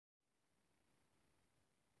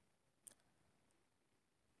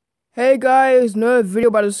Hey guys, another video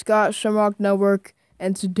by the Shamrock Network,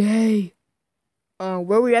 and today,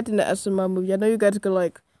 we're reacting to SML movie. I know you guys are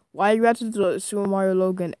like, why are you reacting to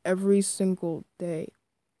SuperMarioLogan every single day?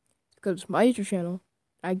 Because it's my YouTube channel.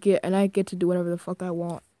 I get to do whatever the fuck I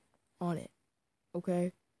want on it.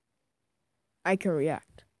 Okay? I can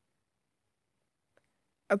react.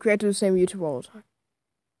 I react to the same YouTube all the time.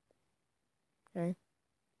 Okay?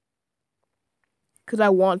 Because I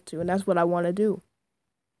want to, and that's what I want to do.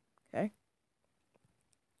 Okay?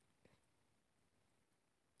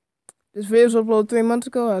 This video was uploaded 3 months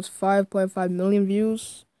ago. It has 5.5 million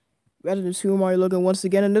views. Reacted to SuperMarioLogan once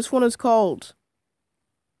again, and this one is called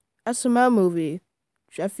SML movie,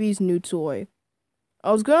 Jeffy's new toy.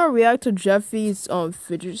 I was gonna react to Jeffy's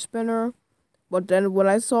fidget spinner, but then when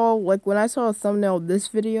I saw a thumbnail of this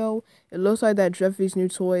video, it looks like that Jeffy's new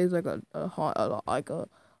toy is like a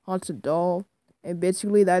haunted doll, and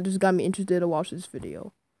basically that just got me interested to watch this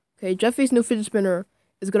video. Okay, Jeffy's new fidget spinner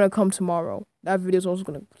is gonna come tomorrow. That video is also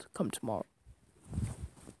gonna come tomorrow.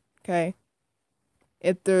 Okay.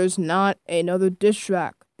 If there's not another diss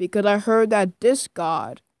track, because I heard that Diss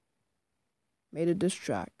God made a diss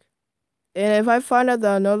track. And if I find out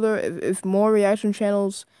that if more reaction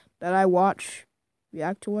channels that I watch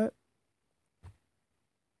react to it,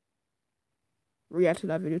 react to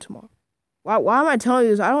that video tomorrow. Why am I telling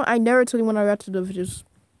you this? I never tell you when I react to the videos.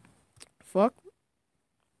 Fuck.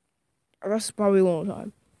 That's probably a long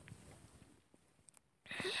time.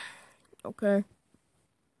 Okay.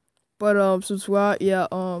 But subscribe, yeah,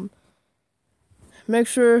 make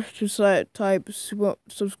sure to subscribe.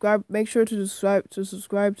 Make sure to subscribe to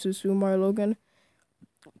SuperMarioLogan.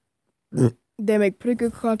 They make pretty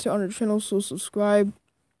good content on the channel, so subscribe.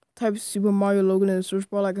 Type SuperMarioLogan in the search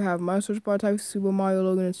bar, like I have my search bar. Type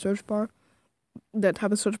SuperMarioLogan in the search bar. That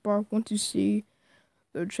type of search bar. Once you see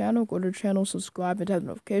their channel, go to their channel, subscribe, and tap the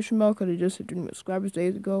notification bell because they just hit 3 million subscribers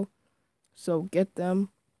days ago. So get them.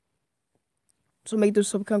 So make the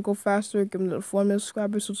sub count go faster. Give them the 4 million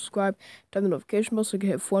subscribers. So subscribe, tap the notification bell so you can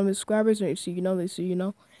hit 4 million subscribers. And they see you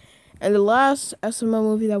know. And the last SML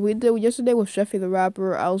movie that we did yesterday was Jeffy the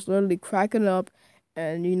Rapper. I was literally cracking up.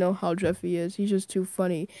 And you know how Jeffy is. He's just too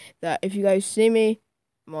funny. That if you guys see me,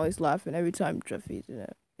 I'm always laughing every time Jeffy's in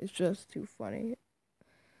it. It's just too funny.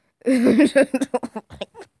 And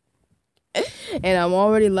I'm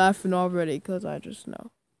already laughing already because I just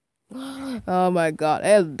know. Oh my god.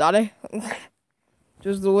 Hey, Daddy.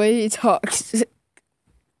 Just the way he talks.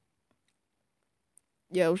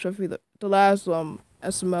 Yeah, it was Jeffy the last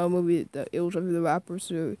SML movie that it was Jeffy the Rapper.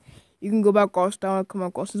 So you can go back across down and come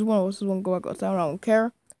across this one. Go back across down. I don't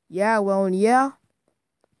care. Yeah, well, yeah.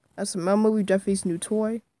 SML movie, Jeffy's new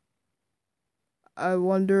toy. I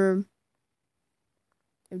wonder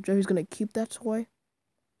if Jeffy's gonna keep that toy.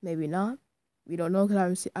 Maybe not. We don't know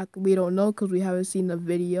because we don't know because we haven't seen the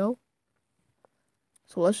video.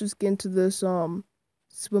 So let's just get into this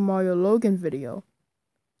SuperMarioLogan video.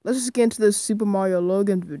 Let's just get into this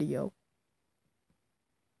SuperMarioLogan video.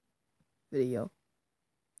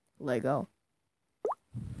 Lego.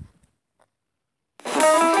 Hey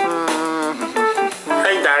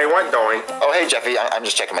Daddy, what doing? Oh, hey Jeffy, I'm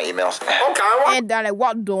just checking my emails. Okay, what? Hey Daddy,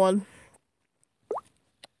 what doing?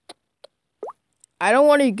 I don't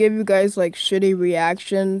want to give you guys like shitty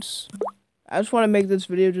reactions. I just want to make this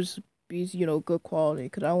video just be, you know, good quality.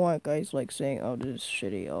 Because I don't want guys like saying, oh, this is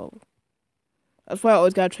shitty. Oh, that's why I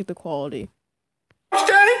always gotta check the quality.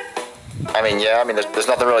 Daddy? Yeah, there's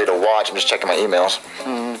nothing really to watch. I'm just checking my emails.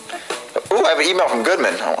 Ooh, I have an email from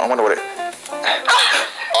Goodman. I wonder what it...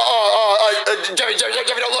 Jeffy,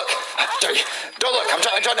 don't look. Jeffy, don't look. I'm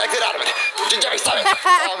trying to exit out of it. Jeffy, stop it.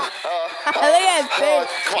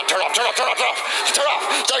 Come on, turn off.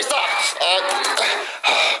 Jeffy, stop.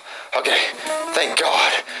 Okay, thank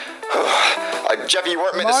God. Jeffy, you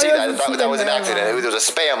weren't meant to see that. That was an accident. It was a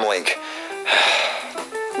spam link.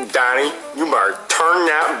 Daddy, you better turn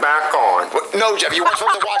that back on. No, Jeffy, you weren't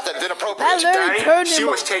supposed to watch that. It's inappropriate. Daddy, she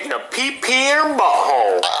was taking a pee-pee in her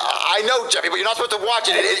butthole. I know, Jeffy, but you're not supposed to watch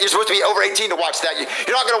it. You're supposed to be over 18 to watch that.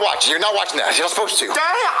 You're not going to watch it. You're not watching that. You're not supposed to. Daddy,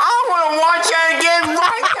 I want to watch that again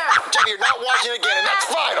right now. Jeffy, you're not watching it again, and that's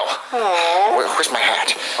final. Aww. Where's my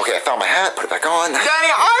hat? Okay, I found my hat. Put it back on. Daddy,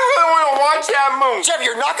 I really want to watch that movie. Jeffy,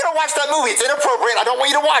 you're not going to watch that movie. It's inappropriate. I don't want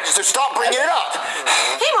you to watch it, so stop bringing it up.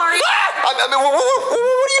 Hey, Mario. What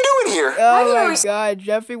are you doing here? Oh my god,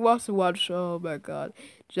 Jeffy wants to watch. Oh my god,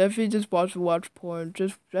 Jeffy just wants to watch porn.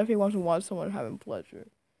 Jeffy wants to watch someone having pleasure.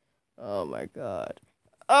 Oh my god.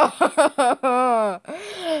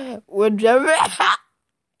 Would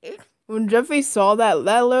Jeffy? When Jeffy saw that,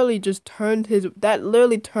 that literally turned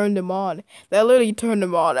him on. That literally turned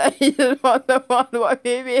him on. He just wanted to watch more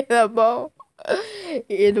PB in the bowl.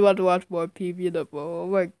 He just wanted to watch more PB in the bowl. Oh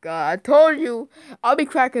my god. I told you, I'll be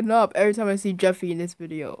cracking up every time I see Jeffy in this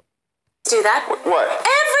video. Do that? What?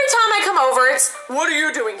 Every time I come over, it's, what are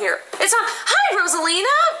you doing here? It's not, hi,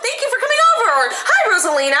 Rosalina. Thank you for coming over. Or, hi,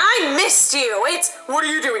 Rosalina. I missed you. It's, what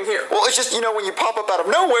are you doing here? Well, it's just, when you pop up out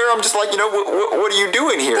of nowhere, I'm just like, what are you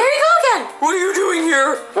doing here? There you go again. What are you doing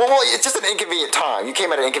here? Well, it's just an inconvenient time. You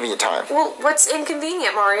came at an inconvenient time. Well, what's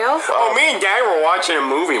inconvenient, Mario? Oh, me and Dad were watching a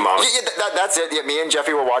movie, Mom. Yeah, that's it. Yeah, me and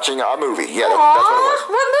Jeffy were watching a movie. Yeah, Aww, that's what it was.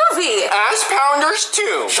 what movie? Ass Pounders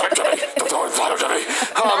 2. Shut up, Jeffy. Don't throw it, Jeffy.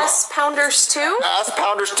 Ass Pounders 2? Ass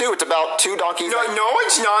Pounders 2. It's about two donkeys. No,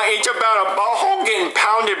 it's not. It's about a butthole getting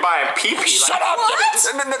pounded by a pee-pee. Shut up,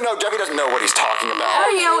 Jeffy. No, Jeffy doesn't know what he's talking about.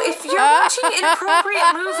 Mario, if you're watching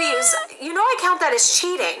inappropriate movies, I count that as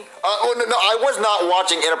cheating. No, I was not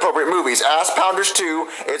watching inappropriate movies. Ass Pounders 2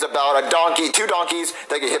 is about two donkeys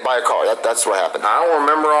that get hit by a car. That's what happened. I don't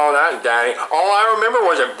remember all that, Daddy. All I remember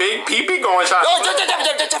was a big pee-pee going inside. Oh,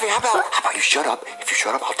 Jeffy, how about you shut up? If you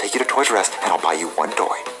shut up, I'll take you to Toys R Us and I'll buy you one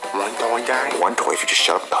toy. One toy, Daddy? One toy if you just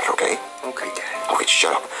shut up about it, okay? Okay, Daddy. Okay,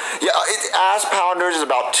 shut up. Yeah, Ass Pounders is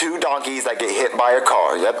about two donkeys that get hit by a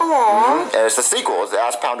car. Yep. Aww. And it's the sequel. It's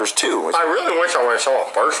Ass Pounders 2. I really wish I would have saw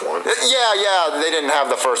the first one. Yeah, they didn't have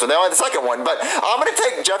the first one. They only had the second one. But I'm going to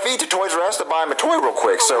take Jeffy to Toys R Us to buy him a toy real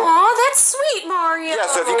quick. So. Aw, that's sweet, Mario. Yeah,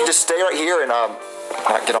 so if you could just stay right here and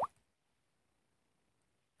get on.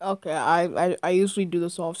 Okay, I usually do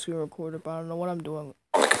this off-screen recorder, but I don't know what I'm doing.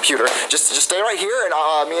 On the computer. Just stay right here, and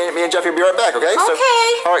me and Jeffy will be right back, okay? Okay. So,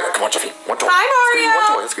 all right, come on, Jeffy. One toy. Bye,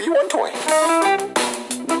 Mario. Let's give you one toy.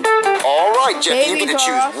 All right, Jeffy, you get to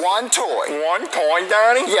choose one toy. One toy,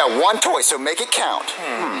 Daddy? Yeah, one toy, so make it count.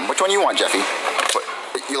 Which one you want, Jeffy? What,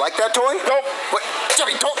 you like that toy? Nope. What?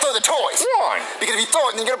 Jeffy, don't throw the toys. Why? Because if you throw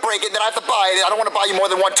it, then you're going to break it, then I have to buy it, and I don't want to buy you more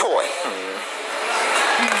than one toy.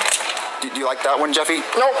 Do you like that one, Jeffy?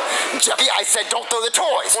 Nope. Jeffy, I said don't throw the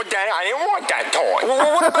toys. Well, Daddy, I didn't want that toy.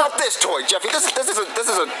 Well, what about this toy, Jeffy? This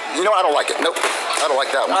is a. I don't like it. Nope, I don't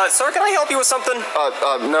like that one. Sir, can I help you with something?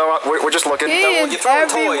 No, we're just looking. He You is throw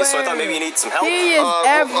everywhere. toys, so I thought maybe you need some help. He is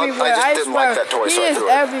everywhere. I just didn't like that toy, so I He is threw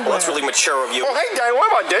it. everywhere. Well, that's really mature of you. Oh, hey, Daddy, what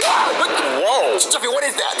about this? Whoa. Jeffy, what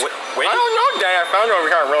is that? Wait. I don't know, Daddy. I found it over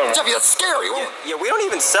here. I really want. Jeffy, that's scary. Yeah, we don't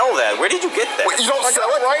even sell that. Where did you get that? Wait, you don't I sell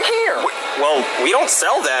got it? right here. Well, we don't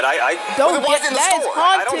sell that. Don't Well, then why get is it in the that. It's store?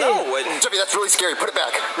 I don't haunted. know. Jeffy, that's really scary. Put it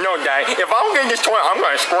back. No, Daddy. If I don't get this toy, I'm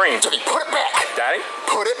gonna scream. Jeffy, put it back. Daddy?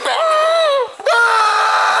 Put it back.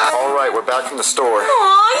 All right, we're back from the store.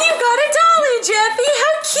 Aw, you got a dolly, Jeffy.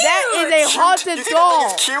 How cute. That is a haunted You think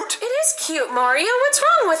doll. that thing is cute? It is cute, Mario. What's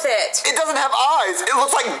wrong with it? It doesn't have eyes. It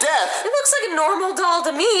looks like death. It looks like a normal doll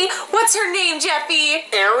to me. What's her name, Jeffy?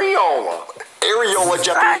 Areola. Areola,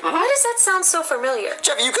 Jeffy. Why does that sound so familiar?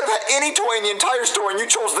 Jeffy, you could have had any toy in the entire store, and you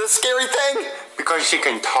chose this scary thing. Because she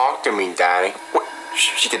can talk to me, Daddy. What?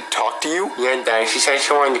 She can talk to you? Yeah, Daddy. She said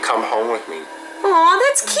she wanted to come home with me. Aw,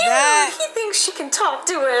 that's cute. That- He thinks she can talk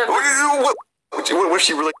to him. What if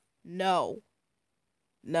she really? No.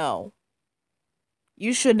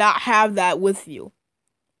 You should not have that with you.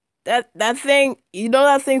 That thing,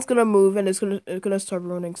 that thing's gonna move and it's gonna start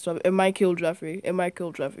ruining stuff. It might kill Jeffy.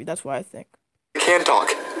 That's what I think. You can talk.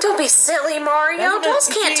 Don't be silly, Mario. That's Dolls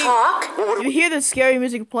what- can't see- talk. If you hear the scary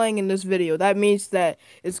music playing in this video, that means that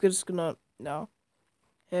it's just gonna no.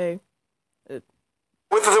 Hey.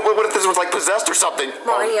 What if this was like possessed or something?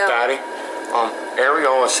 Mario. Daddy,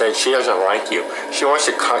 Areola said she doesn't like you. She wants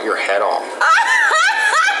to cut your head off.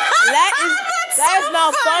 That is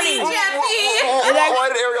not funny. Jeffy. Why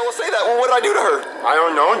did Areola say that? Well, what did I do to her? I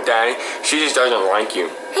don't know, Daddy. She just doesn't like you.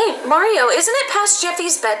 Hey, Mario, isn't it past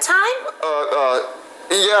Jeffy's bedtime?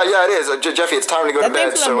 Yeah, it is. Jeffy, it's time to go That to bed.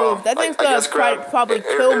 thing's gonna move. That thing's gonna probably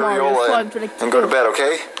kill Mario. And go to bed,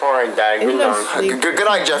 okay? All right, Daddy. It's Good gonna night. sleep. Good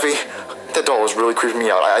night, Jeffy. That doll is really creeping me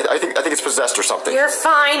out. I think it's possessed or something. You're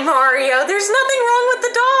fine, Mario. There's nothing wrong with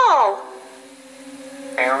the doll.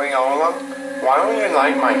 Areola, why don't you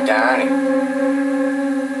like my daddy?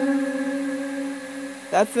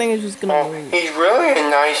 That thing is just gonna Oh, move. he's really a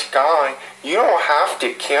nice guy. You don't have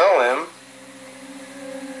to kill him.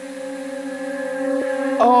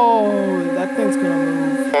 Oh, that thing's gonna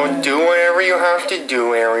move. Oh, do whatever you have to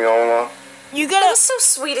do, Areola. You That gotta. was so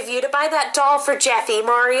sweet of you to buy that doll for Jeffy,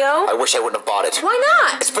 Mario. I wish I wouldn't have bought it. Why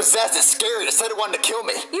not? It's possessed. It's scary. It said it wanted to kill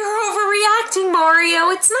me. You're overreacting, Mario.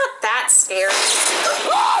 It's not that scary.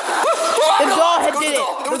 The doll had did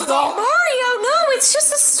it. The doll. Mario, no, it's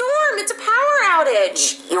just a storm. It's a power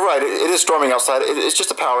outage. You're right. It is storming outside. It's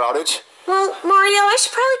just a power outage. Well, Mario, I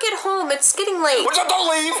should probably get home. It's getting late. Well, don't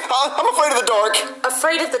leave. I'm afraid of the dark.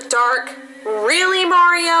 Afraid of the dark? Really,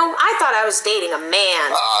 Mario? I thought I was dating a man.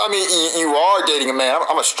 I mean, you are dating a man.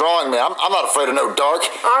 I'm a strong man. I'm not afraid of no dark.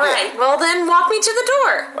 All right. Well, then walk me to the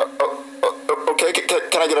door. Okay.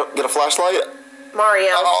 Can I get a flashlight?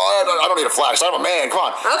 Mario. I don't need a flashlight. I'm a man. Come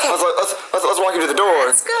on. Okay. Let's walk you to the door.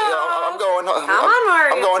 Let's go. Yeah, I'm going. Come on,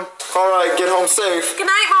 Mario. I'm going. All right. Get home safe. Good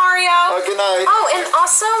night, Mario. Good night. Oh, and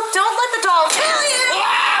also, don't let the doll kill you.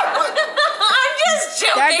 I'm just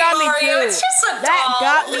joking, That got me Mario. too. It's just a doll. That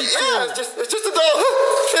got me too. Yeah, it's just a doll.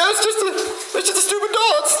 Yeah, it's just a stupid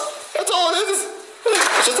doll. That's all it is.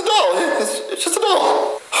 It's just a doll. It's just a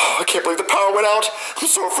doll. Oh, I can't believe the power went out. I'm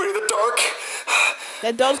so afraid of the dark.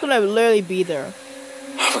 That doll's gonna literally be there.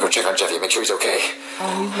 I'm gonna go check on Jeffy, make sure he's okay. Oh,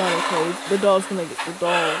 he's not okay. The doll's gonna get the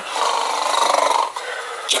doll.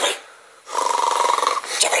 Jeffy.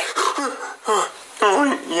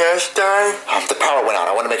 Yes, Daddy? The power went out.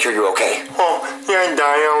 I want to make sure you're okay. Oh, yeah,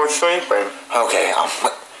 Daddy, I was sleeping. Okay,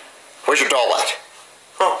 where's your doll at?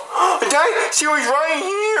 Oh, Daddy, she was right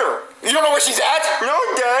here. You don't know where she's at? No,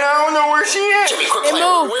 Dad, I don't know where she is. Jimmy, quick, It play.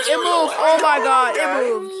 moved. Where's It your doll moved. at? Oh my god, it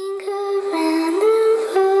moved.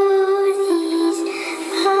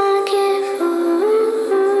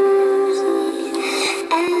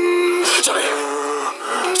 Jimmy!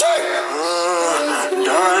 Jimmy!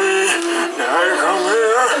 Daddy, come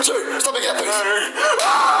here. Jimmy, stop me again, please.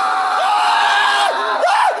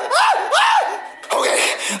 Okay,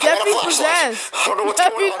 I got a Jeffy's flashlight. possessed. I don't know what's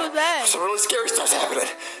Jeffy's going on. possessed. Some really scary stuff's happening.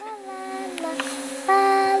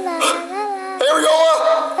 Ariola!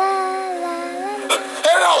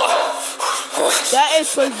 Ariola! That is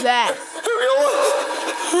possessed. Ariola!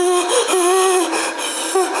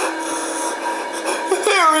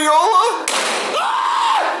 Ariola!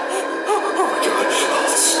 Oh my god,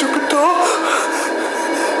 stupid doll.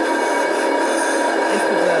 It's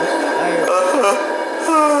possessed.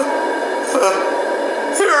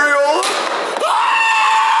 Ariola!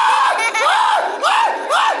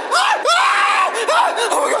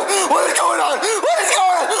 Oh my god, what is going on? What is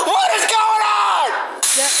going on? What is going on?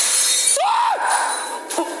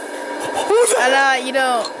 Who's that? And you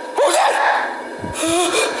know, Who's that?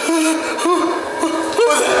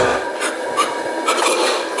 Who's that?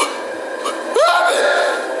 What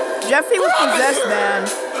happened? Jeffy was possessed, man.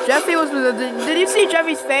 Jeffy was possessed. Did you see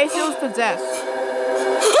Jeffy's face? He was possessed.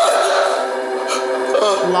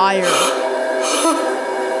 Liar.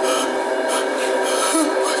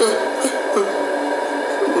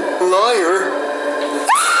 Liar.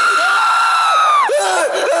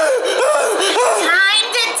 Time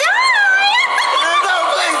to die. No,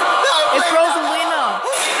 please. No, It's please. Rosalina.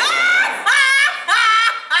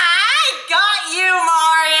 I got you,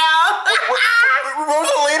 Mario.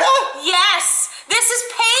 Rosalina? Yes, this is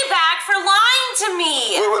payback for lying to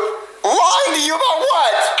me. Lying to you about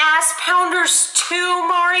what? Ass Pounders 2,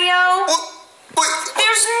 Mario. Wait,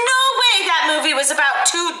 There's no way that movie was about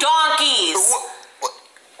two donkeys.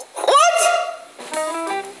 what?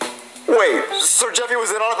 Wait, so Jeffy was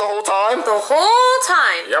in on it the whole time? The whole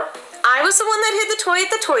time. Yep. I was the one that hid the toy at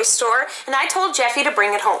the toy store, and I told Jeffy to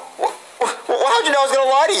bring it home. Well, how'd you know I was gonna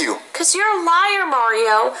lie to you? Because you're a liar,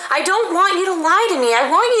 Mario. I don't want you to lie to me. I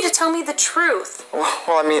want you to tell me the truth. Well,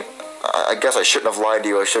 I mean, I guess I shouldn't have lied to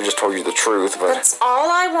you. I should have just told you the truth, but... That's all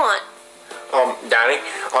I want. Daddy,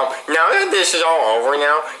 now that this is all over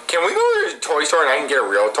now, can we go to the toy store and I can get a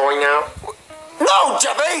real toy now? No,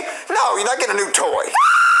 Jeffy! No, you're not getting a new toy.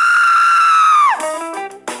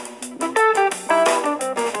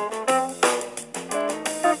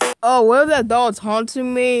 Oh, what if that doll is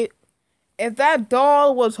haunting me? If that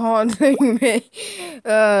doll was haunting me,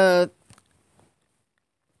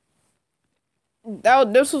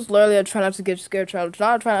 this was literally a try not to get scared challenge.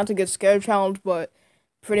 Not a try not to get scared challenge, but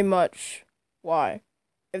pretty much why.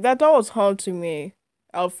 If that doll was haunting me,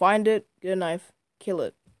 I'll find it, get a knife, kill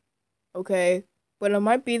it. Okay? But it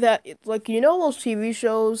might be that it's like, you know those TV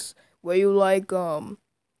shows where you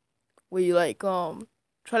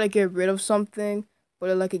try to get rid of something,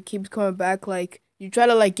 but it keeps coming back. Like you try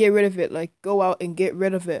to get rid of it, like go out and get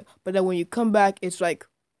rid of it, but then when you come back, it's right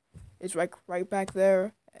back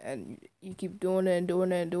there, and you keep doing it and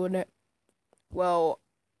doing it and doing it. Well,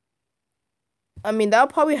 I mean that'll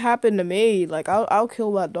probably happen to me. Like I'll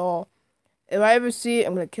kill that doll if I ever see it.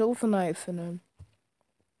 I'm gonna kill it with a knife, and then.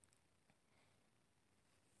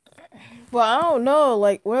 But I don't know.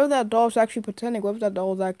 Like, what if that doll's actually pretending? What if that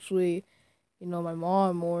doll's actually, my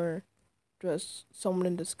mom or just someone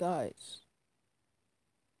in disguise?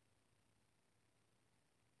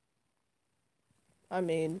 I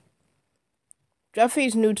mean,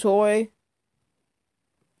 Jeffy's new toy.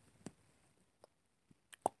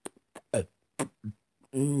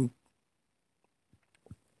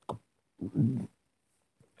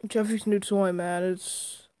 Jeffy's new toy, man.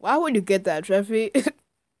 It's why would you get that, Jeffy?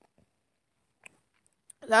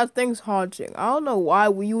 That thing's haunting. I don't know why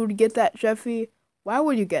you would get that, Jeffy. Why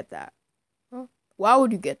would you get that? Huh? Why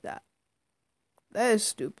would you get that? That is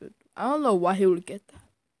stupid. I don't know why he would get that.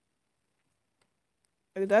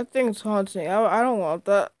 Like, that thing's haunting. I don't want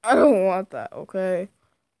that. I don't want that. Okay.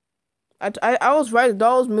 I was right. The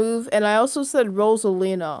dolls move, and I also said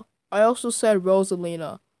Rosalina.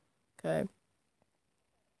 Okay.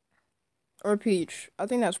 Or Peach. I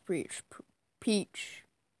think that's Peach. Peach.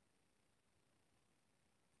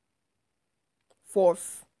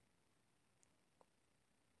 Fourth.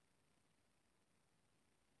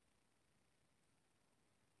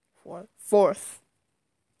 Fourth.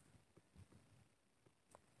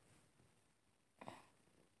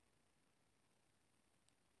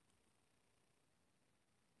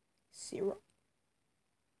 Zero.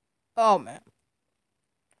 Oh man.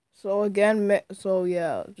 So again, so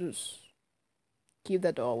yeah, just keep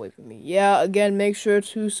that doll away from me. Yeah, again, make sure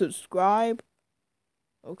to subscribe.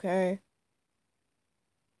 Okay.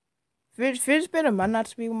 Fidget spinner might not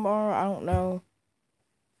speak more. I don't know.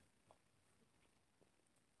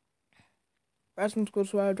 Wrestling School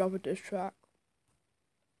Swag drop a diss track.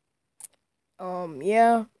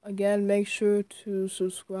 Yeah. Again, make sure to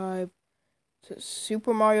subscribe to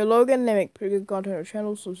Super Mario Logan. They make pretty good content on their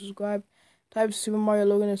channel, so subscribe. Type Super Mario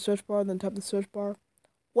Logan in the search bar, then type the search bar.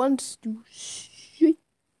 Once you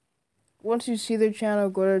see their channel,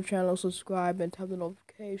 go to their channel, subscribe, and tap the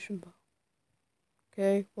notification bell.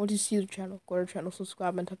 Okay? Once you see the channel, go to their channel,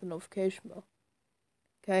 subscribe, and tap the notification bell.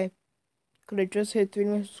 Okay? Because they just hit 3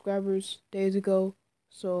 million subscribers days ago,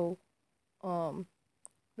 so,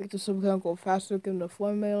 make the sub count go faster, give them to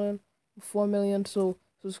 4 million, so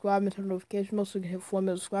subscribe and turn the notification bell so you can hit 4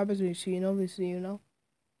 million subscribers. When you see, you know.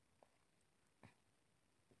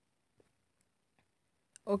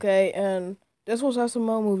 Okay, and this was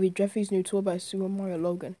SML movie, Jeffy's New Tour by Super Mario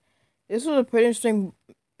Logan. This was a pretty interesting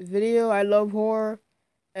video. I love horror,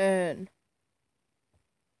 and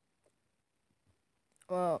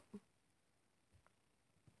well,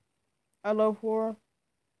 I love horror.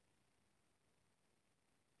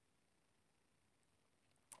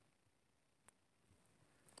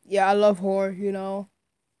 Yeah, I love horror, you know.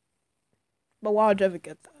 But why would Jeffy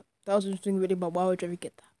get that? That was an interesting video, but why would Jeffy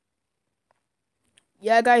get that?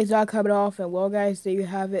 Yeah, guys, that cut it off, and well, guys, there you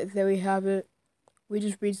have it. There we have it. We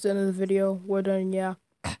just reached the end of the video. We're done, yeah.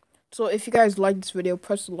 So if you guys like this video,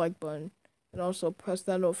 press the like button, and also press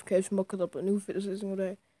that notification bell because I upload new videos every single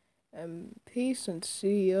day. And peace, and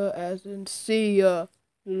see ya, as in see ya,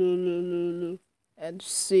 and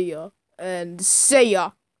see ya, and see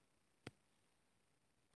ya.